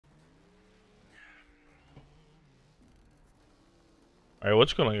Alright,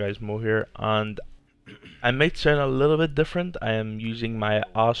 what's going on guys, Mo here, and I might sound a little bit different. I am using my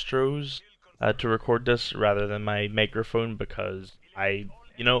Astros to record this rather than my microphone because I'm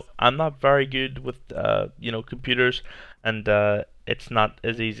not very good with, computers, and it's not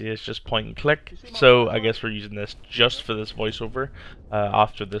as easy as just point and click. So I guess we're using this just for this voiceover.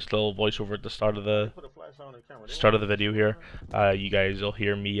 After this little voiceover at the start of the video here, you guys will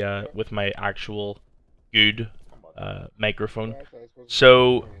hear me with my actual good microphone.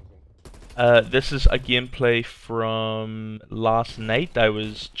 So this is a gameplay from last night. I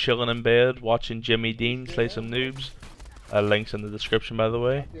was chilling in bed watching Jimmy Dean slay some noobs. Links in the description, by the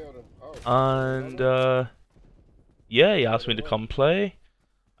way. And yeah, he asked me to come play,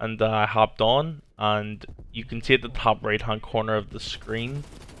 and I hopped on, and you can see at the top right hand corner of the screen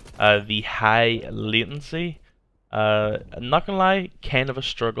the high latency. I'm not gonna lie, kind of a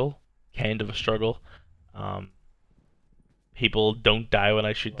struggle. People don't die when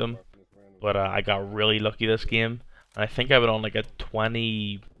I shoot them, but I got really lucky this game, and I think I went on like a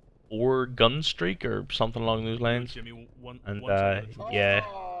 24 gun streak or something along those lines, and yeah,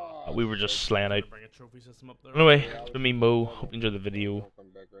 we were just slaying out. Anyway, it's been me, Mo. Hope you enjoyed the video.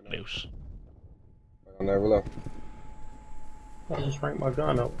 Adios. I never left. I just ranked my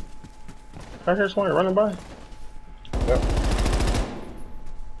gun up. I hear somebody running by. Yep.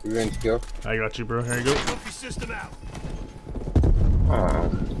 You in skill? I got you, bro. Here you go. Trophy system out.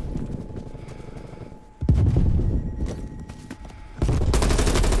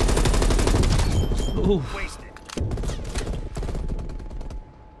 Ooh. Wasted.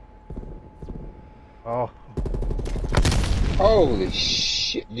 Oh. Holy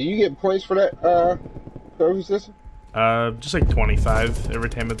shit! Do you get points for that trophy system? Just like 25 every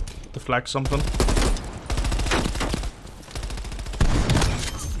time it deflects something.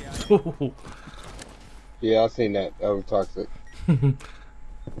 Yeah, I seen that. That was toxic.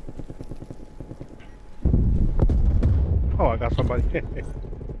 Oh, I got somebody.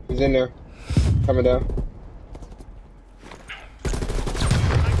 He's in there, coming down.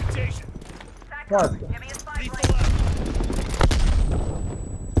 Amputation. God. Lethal out.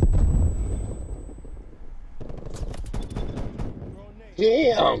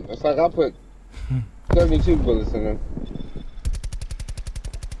 Damn! It's like I put 72 bullets in him.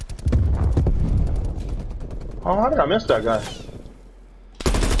 Oh, how did I miss that guy?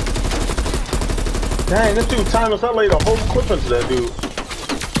 Dang, this dude timed us. I laid a whole clip into that dude.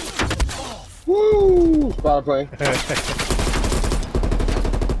 Woo! Spotter plane.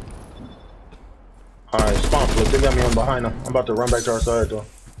 Alright, spawn flip. They got me on behind them. I'm about to run back to our side though.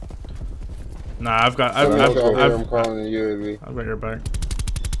 Nah, I've got I'm calling the UAV. I've got your back.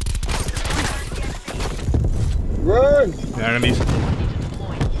 Run! Yeah, I'm gonna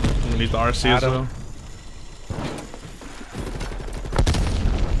need the RC as well.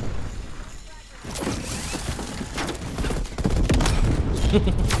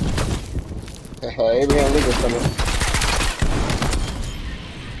 Abraham Lincoln coming.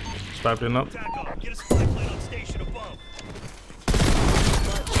 Strapping up. Attack on. Get a spy plane on station above.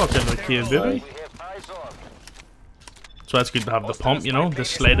 Fucking the cave, did he? So that's good to have the pump, you know,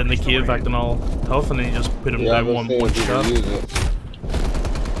 just slide in the cave acting all tough, and then you just put him Yeah, down one shot.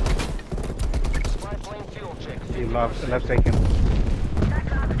 He left taking.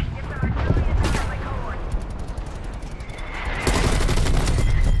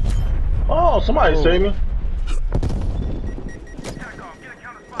 Oh, somebody save me.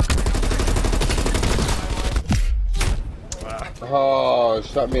 Oh,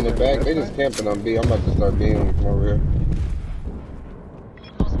 shot me in the back. They just camping on B. I'm about to start being from over here.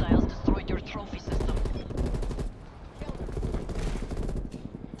 Hostiles destroyed your trophy system.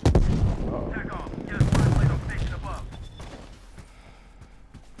 Attack on. Get a spy plane on station above.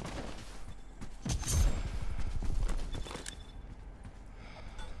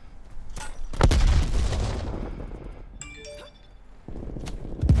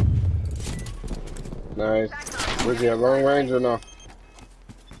 Nice. Was he at long range or no?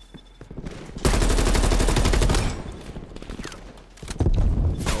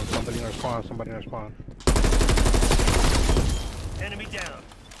 Oh, somebody in our spawn. Somebody in our spawn. Enemy down.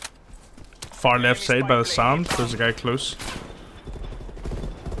 Far left side by the sand, there's a guy close.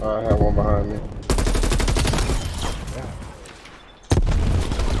 I have one behind me.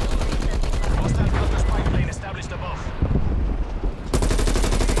 Hostile counter spy plane established above.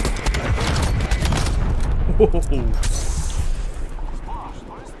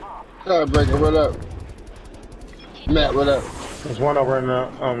 Breaker, what up? Matt, what up? There's one over in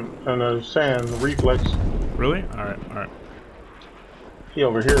the sand reflex. Really? Alright, alright. He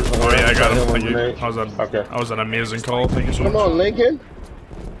over here. Oh yeah, I got him. Thank you. Grenade. That Okay. was an amazing call. Thank you so Come much. on, Lincoln.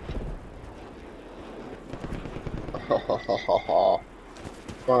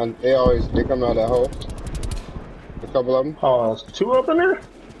 Fun. They come out that hole. A couple of them. Oh, there's 2 up in there?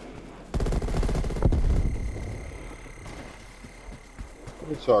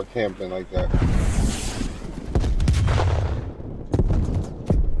 Look at y'all camping like that.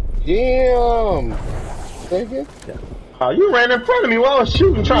 Damn! Thank you. Oh, you ran in front of me while I was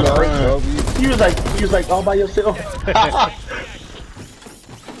shooting, trying to break No, you. You was like all by yourself.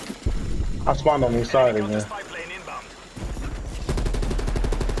 I spawned on the side Enemy on the again. spy plane inbound.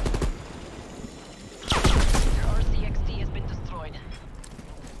 Your RCXD has been destroyed.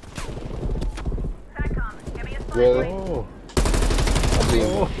 really? Oh. I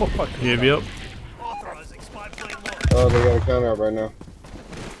mean, Give you up. Authorizing spy plane launch. oh, they got a counter up right now.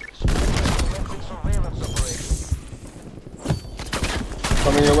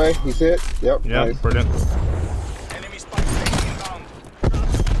 Coming your way. He's hit. Yep. Yeah, Nice. brilliant. Enemy spy plane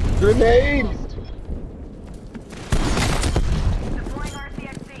inbound. Grenade.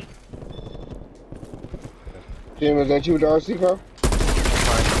 Jim, is that you with the RC car?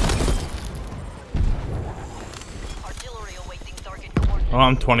 Artillery awaiting target coordinates. Oh,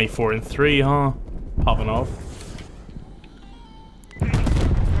 I'm 24 and 3, huh? Popping off.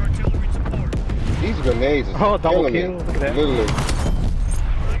 Artillery support. These grenades is Oh, double killing me. kill, look at that. Literally.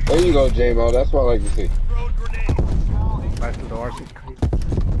 There you go, J-Mo. That's what I like to see. Road grenade. Nice little RC.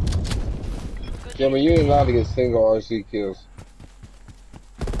 Jimmy, you ain't allowed to get single RC kills.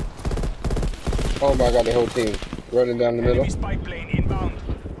 Oh my god, the whole team. Running down the middle. Enemy spy plane inbound.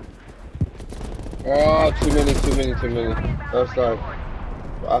 Oh, too many. Left side.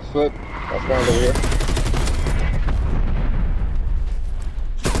 I flip. I spawned over here.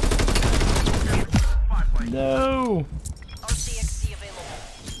 No. RCXD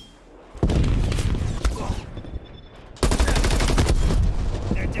available.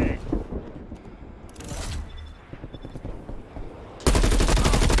 They're dead.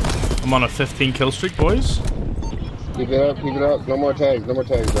 I'm on a 15 kill streak, boys. Keep it up. No more tags, bro.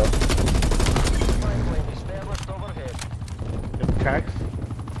 Tags.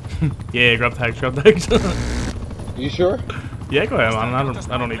 Yeah, grab tags. You sure? Yeah, go ahead, man.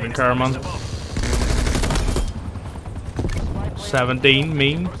 I don't even care, man. 17,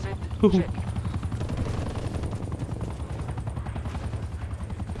 mean.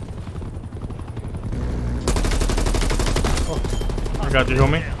 I got you,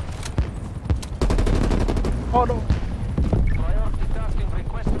 homie. Oh no.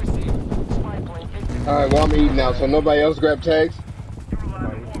 Alright, well I'm eating now, so nobody else grab tags?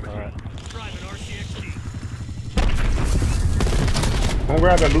 Alright. Driving RCXD. I'm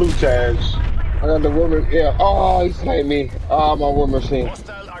grabbing blue tags. I got the woman, yeah. Oh, he sniped me. Oh, my war machine.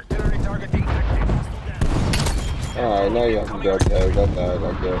 Hostile artillery targeting active. Hostile down. Alright, now you have to grab tags. I died,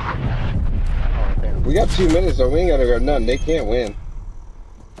 I guess. Oh, damn. We got 2 minutes, though. We ain't gotta grab nothing. They can't win.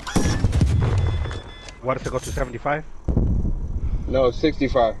 What if it goes to 75? No,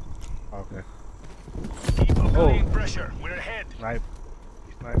 65. Okay. Keep applying pressure. We're ahead. Snipe.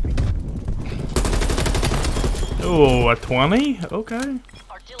 He's sniping. Oh, a 20? Okay.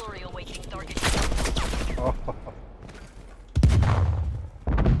 Artillery awaiting target. Oh.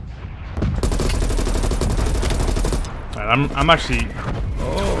 Right, I'm actually.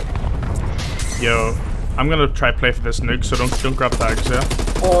 Oh. Yo, I'm gonna try play for this nuke, so don't grab tags, yeah.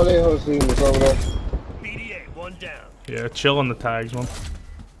 Oh, they hosting us over there. BDA, one down. Yeah, chill on the tags, man.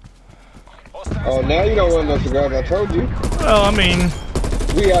 Oh, now you don't want us to grab. I told you. Well, I mean,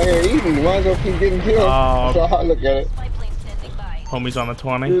 We out here eating. You might as well keep getting killed. Oh. That's how I look at it. Spy plane standing by. homie's on a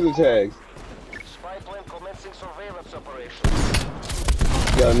 20. Do the tags. Spy plane commencing surveillance operation.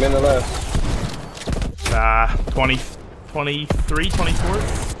 Got a minute left. 20, 23, 24,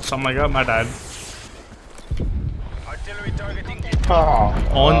 something like that. My dad. Artillery targeting. Oh,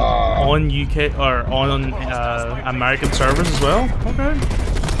 On UK or on American servers as well. Okay.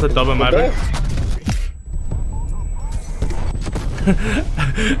 The double matter.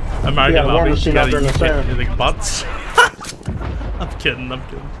 American Yeah, one lobbies, machine out there in the sand. you like butts. I'm kidding.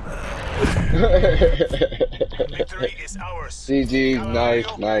 Victory is ours. GG, nice.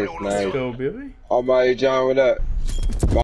 Go, baby. Almighty John, what up?